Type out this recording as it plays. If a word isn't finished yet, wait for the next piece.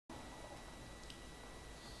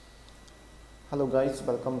Hello guys,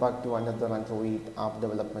 welcome back to another Android app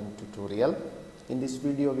development tutorial. In this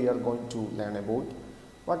video we are going to learn about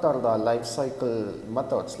what are the lifecycle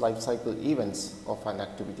methods, lifecycle events of an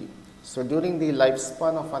activity. So during the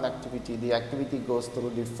lifespan of an activity, the activity goes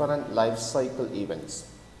through different lifecycle events.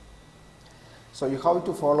 So you have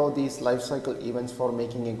to follow these lifecycle events for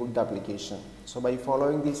making a good application. So by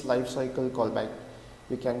following this lifecycle callback,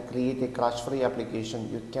 you can create a crash-free application,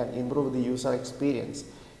 you can improve the user experience,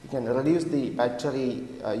 you can reduce the battery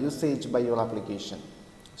usage by your application.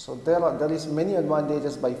 So there is many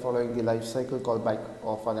advantages by following the lifecycle callback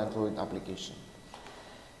of an Android application.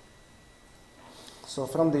 So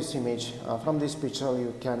from this image, from this picture,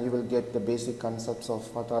 you will get the basic concepts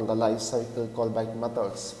of what are the lifecycle callback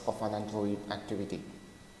methods of an Android activity.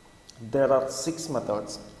 There are 6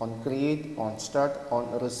 methods: on create, on start,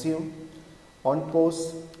 on resume, on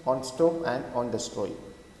pause, on stop, and on destroy.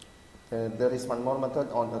 There is one more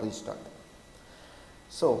method, on restart.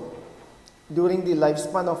 So during the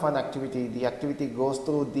lifespan of an activity, the activity goes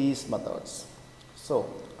through these methods. So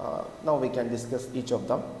now we can discuss each of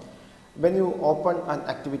them. When you open an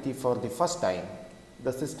activity for the first time,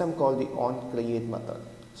 the system calls the on create method.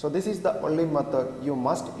 So this is the only method you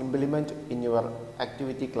must implement in your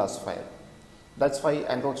activity class file. That's why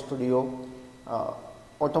Android Studio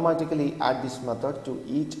automatically add this method to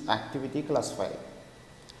each activity class file.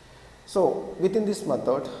 So within this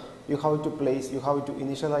method, you have to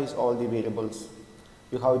initialize all the variables.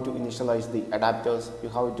 You have to initialize the adapters. You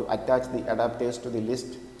have to attach the adapters to the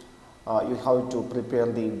list. You have to prepare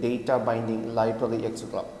the data binding library,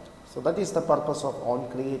 etc. So that is the purpose of on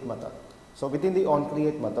create method. So within the on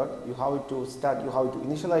create method, you have to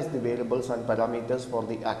initialize the variables and parameters for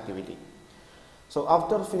the activity. So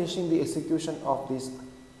after finishing the execution of this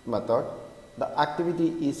method, the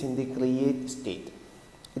activity is in the create state.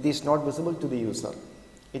 It is not visible to the user.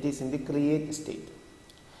 It is in the create state.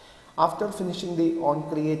 After finishing the on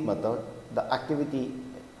create method, the activity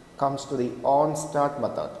comes to the on start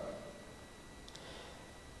method.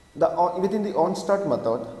 Within the on start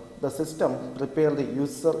method, the system prepares the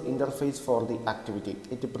user interface for the activity.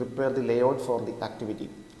 It prepares the layout for the activity.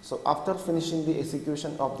 So after finishing the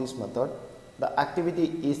execution of this method, the activity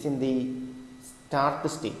is in the start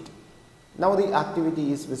state. Now the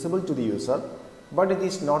activity is visible to the user, but it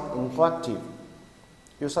is not interactive.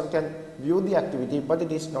 User can view the activity, but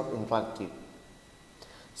it is not interactive.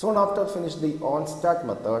 Soon after finish the on start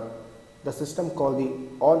method, the system calls the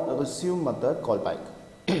on resume method callback.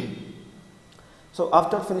 So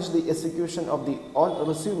after finish the execution of the on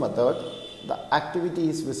resume method, the activity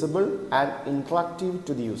is visible and interactive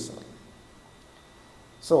to the user.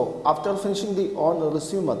 So after finishing the on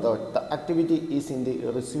resume method, the activity is in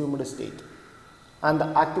the resumed state, and the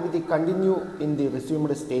activity continue in the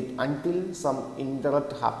resumed state until some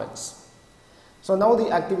interrupt happens. So now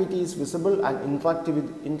the activity is visible and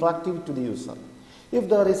interactive to the user. If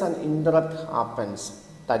there is an interrupt happens,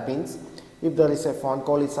 that means if there is a phone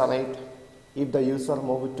call is arrived, if the user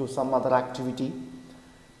moves to some other activity,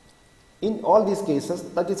 in all these cases,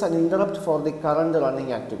 that is an interrupt for the current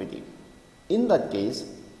running activity. In that case,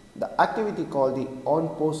 the activity called the on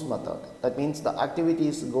pause method. That means the activity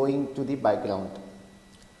is going to the background.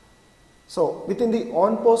 So within the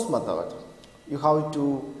on pause method, you have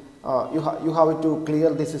to clear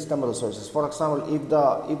the system resources. For example, if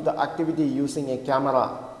the activity using a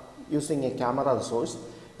camera resource,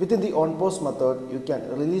 within the on pause method, you can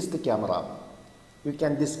release the camera, you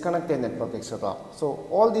can disconnect a network, etc. So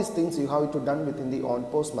all these things you have to done within the on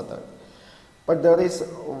pause method. But there is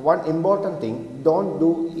one important thing: don't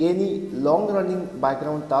do any long running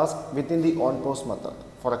background task within the on pause method.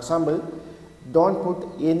 For example, don't put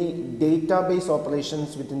any database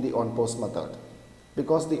operations within the on pause method,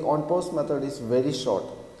 because the on pause method is very short.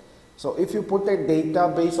 So if you put a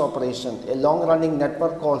database operation, a long running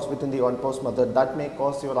network calls within the on pause method, that may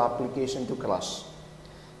cause your application to crash.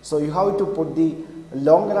 So you have to put the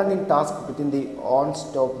long running task within the on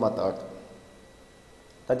stop method.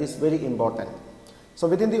 That is very important. So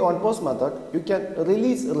within the on pause method, you can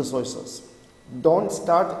release resources. Don't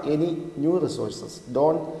start any new resources.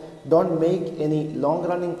 Don't make any long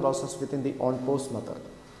running process within the on pause method.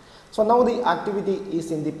 So now the activity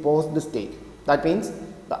is in the paused state. That means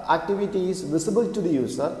the activity is visible to the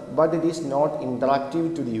user, but it is not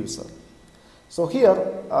interactive to the user. So here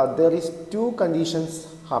there is 2 conditions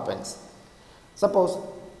happens. Suppose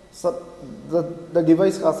the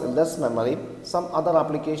device has less memory, some other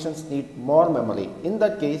applications need more memory. In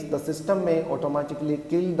that case, the system may automatically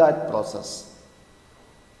kill that process.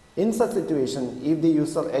 In such situation, if the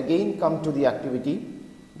user again come to the activity,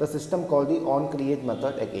 the system call the on create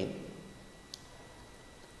method again.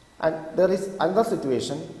 And there is another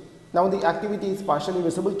situation. Now the activity is partially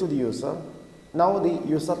visible to the user. Now the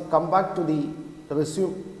user come back to the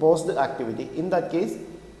resume post the activity. In that case,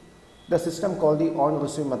 the system call the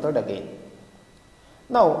onResume method again.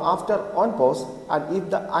 Now after onPost, and if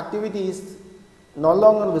the activity is no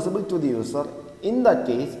longer visible to the user, in that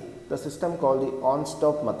case the system call the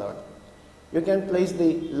onStop method. You can place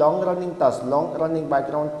the long running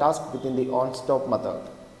background task within the onStop method.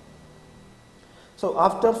 So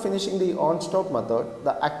after finishing the onStop method,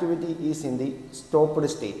 the activity is in the stopped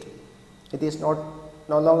state. It is no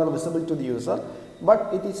longer visible to the user,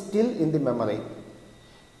 but it is still in the memory.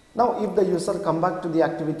 Now if the user come back to the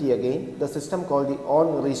activity again, the system call the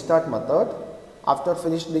onRestart method. After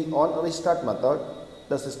finish the onRestart method,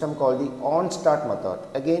 the system call the onStart method.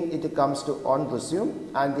 Again it comes to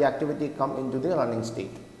onResume and the activity come into the running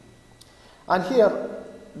state. And here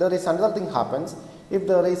there is another thing happens. If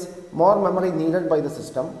there is more memory needed by the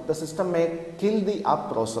system may kill the app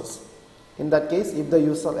process. In that case, if the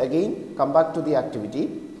user again come back to the activity,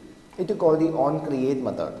 it is called the onCreate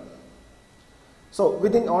method. So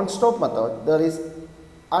within onStop method, there is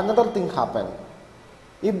another thing happen.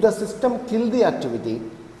 If the system kill the activity,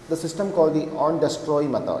 the system call the onDestroy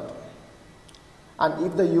method. And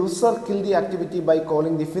if the user kill the activity by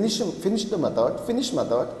calling the finish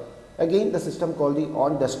method, again the system call the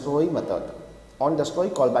onDestroy method, onDestroy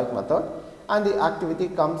callback method, and the activity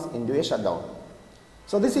comes into a shutdown.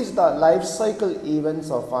 So this is the life cycle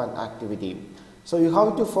events of an activity. So you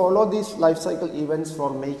have to follow these life cycle events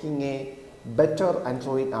for making a better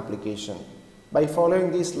Android application. By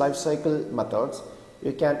following these life cycle methods,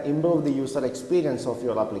 you can improve the user experience of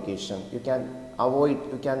your application. You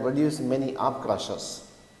can reduce many app crashes.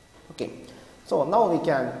 Okay. So now we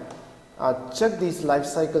can check these life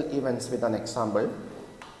cycle events with an example.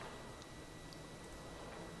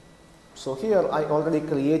 So here I already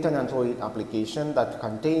create an Android application that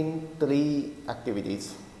contain 3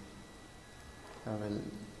 activities.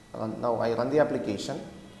 Now I run the application.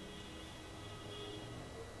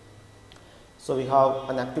 So we have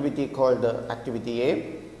an activity called activity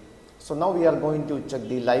A. So now we are going to check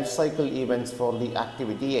the life cycle events for the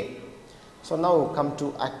activity A. So now come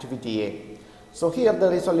to activity A. So here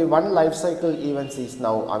there is only one life cycle events is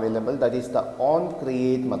now available, that is the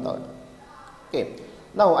onCreate method. Okay.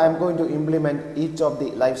 Now I am going to implement each of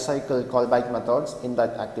the lifecycle callback methods in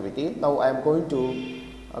that activity. Now I am going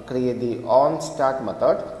to create the onStart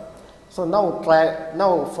method. So now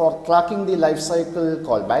for tracking the lifecycle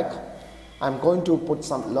callback, I am going to put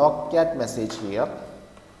some logcat message here.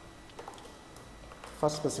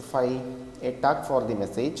 First specify a tag for the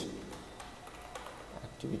message,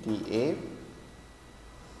 activity A,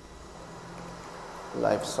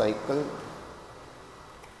 lifecycle,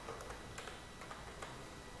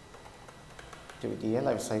 activity A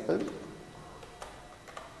lifecycle,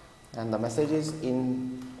 and the message is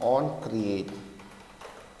in onCreate.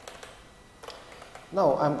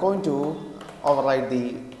 Now I am going to override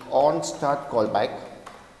the onStart callback.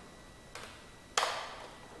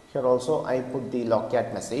 Here also I put the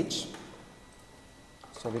logcat message,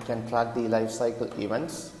 so we can track the lifecycle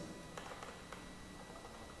events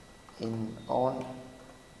in onStart.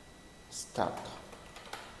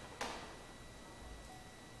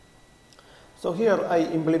 So here I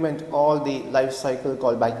implement all the lifecycle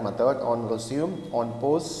callback method on resume, on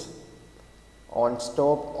post, on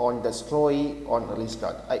stop, on destroy, on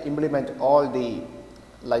restart. I implement all the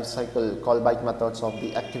lifecycle callback methods of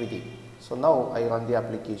the activity. So now I run the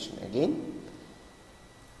application again.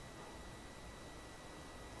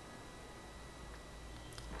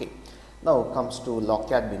 Okay. Now comes to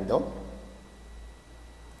logcat window.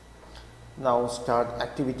 Now start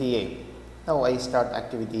activity A. Now I start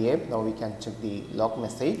activity A. Now we can check the log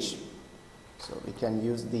message. So we can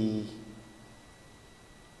use the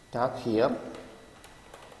tag here,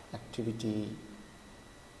 activity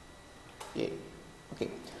A. Okay.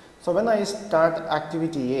 So when I start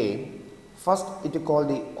activity A, first it is called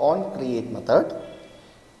the onCreate method.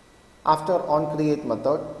 After onCreate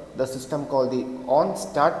method, the system called the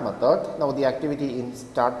onStart method. Now the activity in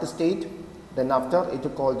start state. Then after it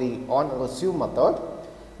is called the onResume method.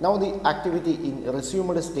 Now the activity in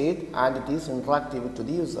resumed state and it is interactive to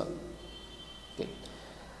the user. Okay.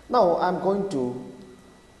 Now I am going to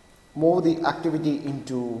move the activity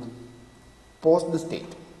into post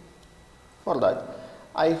state. For that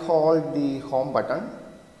I hold the home button.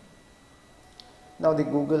 Now the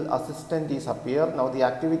Google Assistant is appear. Now the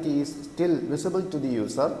activity is still visible to the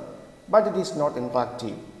user, but it is not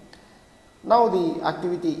interactive. Now the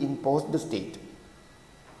activity in post state.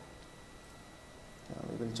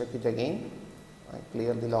 We will check it again. I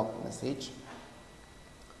clear the log message.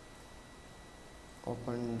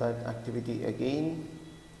 Open that activity again.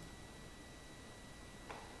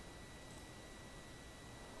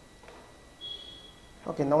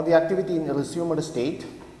 Okay, now the activity in resumed state.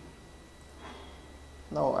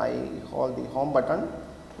 Now I hold the home button.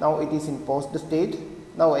 Now it is in post state.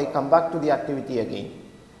 Now I come back to the activity again.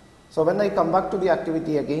 So when I come back to the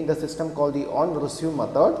activity again, the system called the onResume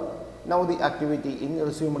method. Now the activity in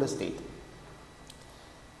resumed state.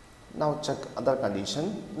 Now check other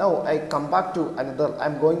condition. Now I come back to another, I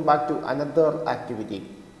am going back to another activity.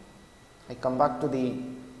 I come back to the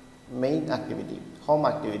main activity, home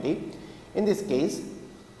activity. In this case,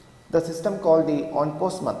 the system called the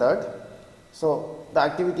onPost method. So the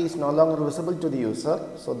activity is no longer visible to the user.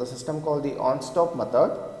 So the system called the onStop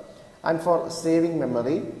method. And for saving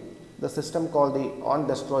memory, the system called the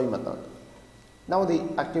onDestroy method. Now the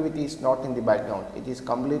activity is not in the background. It is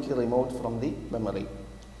completely removed from the memory.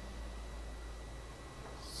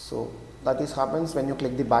 So that is happens when you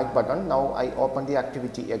click the back button. Now I open the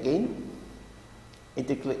activity again. It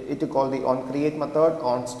call the onCreate method,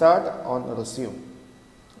 onStart, onResume.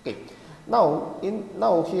 Okay. Now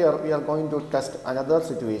here we are going to test another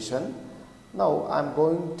situation. Now I am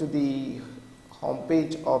going to the home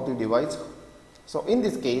page of the device. So in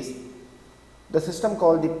this case, the system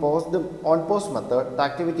called the onPost method, the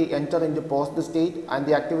activity enter into post state and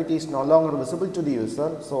the activity is no longer visible to the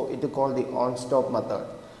user. So it is called the onStop method.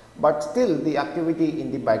 But still the activity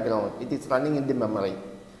in the background, it is running in the memory.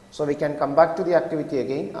 So we can come back to the activity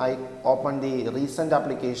again. I open the recent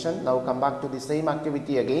application. Now come back to the same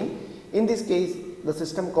activity again. In this case, the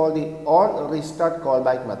system called the onRestart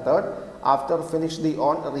callback method. After finish the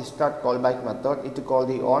onRestart callback method, it is called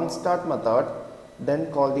the onStart method.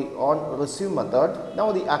 Then call the onResume method.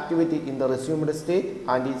 Now the activity in the resumed state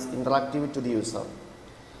and is interactive to the user.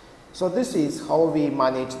 So this is how we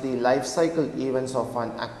manage the lifecycle events of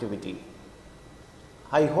an activity.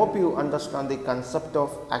 I hope you understand the concept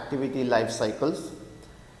of activity lifecycles.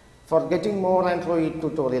 For getting more Android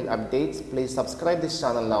tutorial updates, please subscribe this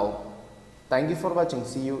channel now. Thank you for watching.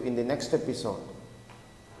 See you in the next episode.